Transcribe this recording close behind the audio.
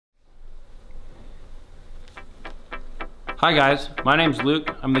Hi guys, my name's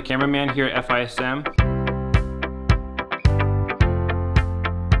Luke. I'm the cameraman here at FISM.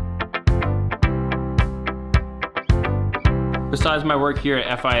 Besides my work here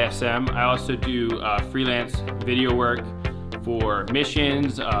at FISM, I also do freelance video work for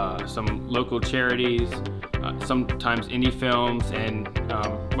missions, some local charities, sometimes indie films, and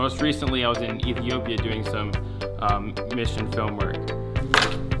most recently I was in Ethiopia doing some mission film work.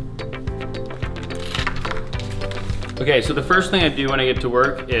 Okay, so the first thing I do when I get to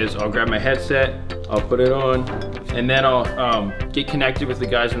work is I'll grab my headset, I'll put it on, and then I'll get connected with the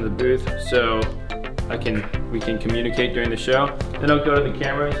guys in the booth so we can communicate during the show. Then I'll go to the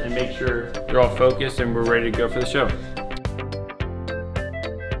cameras and make sure they're all focused and we're ready to go for the show.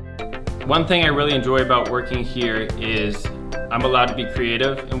 One thing I really enjoy about working here is I'm allowed to be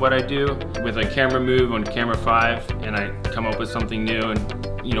creative in what I do. With a camera move on camera 5 and I come up with something new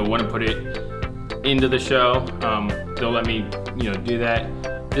and want to put it into the show, they'll let me do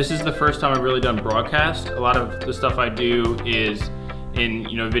that. This is the first time I've really done broadcast. A lot of the stuff I do is in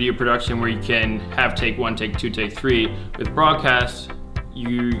video production where you can have take 1, take 2, take 3. With broadcast,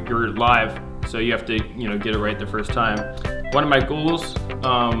 you're live, so you have to get it right the first time. One of my goals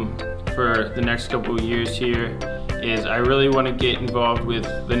for the next couple of years here is I really want to get involved with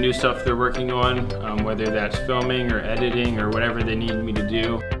the new stuff they're working on, whether that's filming or editing or whatever they need me to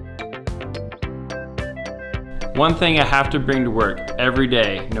do. One thing I have to bring to work every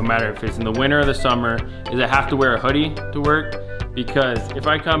day, no matter if it's in the winter or the summer, is I have to wear a hoodie to work, because if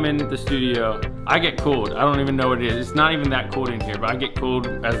I come in the studio, I get cold. I don't even know what it is. It's not even that cold in here, but I get cold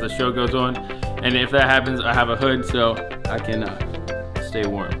as the show goes on. And if that happens, I have a hood so I can stay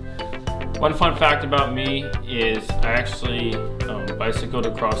warm. One fun fact about me is I actually bicycled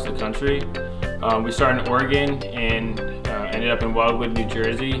across the country. We started in Oregon and ended up in Wildwood, New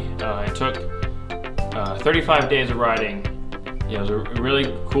Jersey. It took 35 days of riding. It was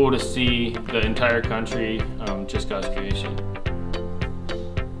really cool to see the entire country, just God's creation.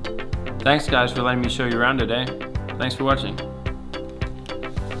 Thanks guys for letting me show you around today. Thanks for watching.